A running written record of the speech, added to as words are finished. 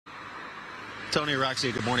Tony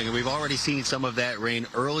Roxy, good morning. We've already seen some of that rain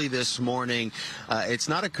early this morning. It's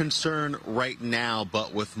not a concern right now,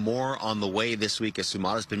 but with more on the way this week, as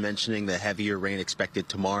Sumata's been mentioning, the heavier rain expected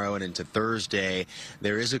tomorrow and into Thursday,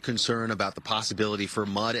 there is a concern about the possibility for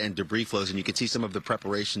mud and debris flows. And you can see some of the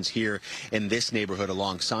preparations here in this neighborhood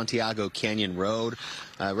along Santiago Canyon Road.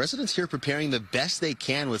 Residents here preparing the best they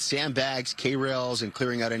can with sandbags, K-rails, and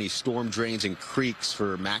clearing out any storm drains and creeks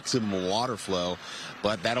for maximum water flow.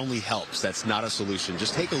 But that only helps. That's not a solution.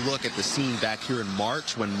 Just take a look at the scene back here in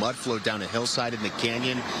March when mud flowed down a hillside in the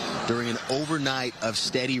canyon during an overnight of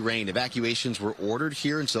steady rain. Evacuations were ordered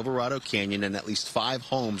here in Silverado Canyon, and at least 5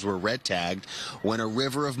 homes were red tagged when a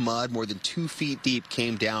river of mud more than 2 feet deep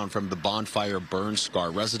came down from the bonfire burn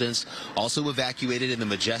scar. Residents also evacuated in the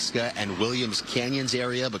Majeska and Williams Canyons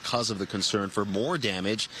area because of the concern for more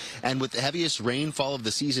damage. And with the heaviest rainfall of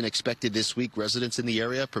the season expected this week, residents in the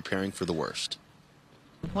area preparing for the worst.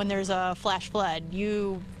 When there's a flash flood,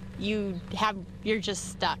 you're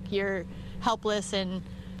just stuck. You're helpless and,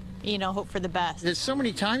 hope for the best. There's so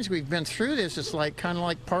many times we've been through this, it's kind of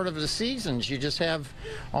like part of the seasons. You just have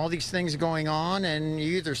all these things going on, and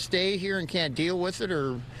you either stay here and can't deal with it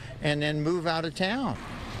and then move out of town.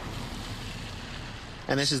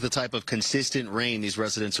 And this is the type of consistent rain these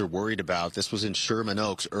residents are worried about. This was in Sherman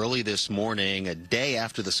Oaks early this morning, a day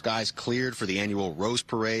after the skies cleared for the annual Rose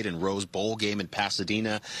Parade and Rose Bowl game in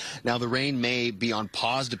Pasadena. Now, the rain may be on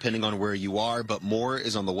pause depending on where you are, but more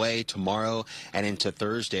is on the way tomorrow and into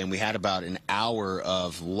Thursday. And we had about an hour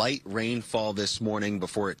of light rainfall this morning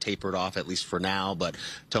before it tapered off, at least for now. But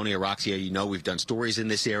Tony Araxia, we've done stories in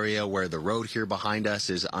this area where the road here behind us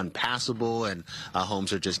is unpassable and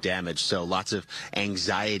homes are just damaged. So lots of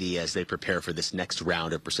anxiety as they prepare for this next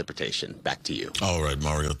round of precipitation. Back to you. All right,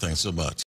 Mario, thanks so much.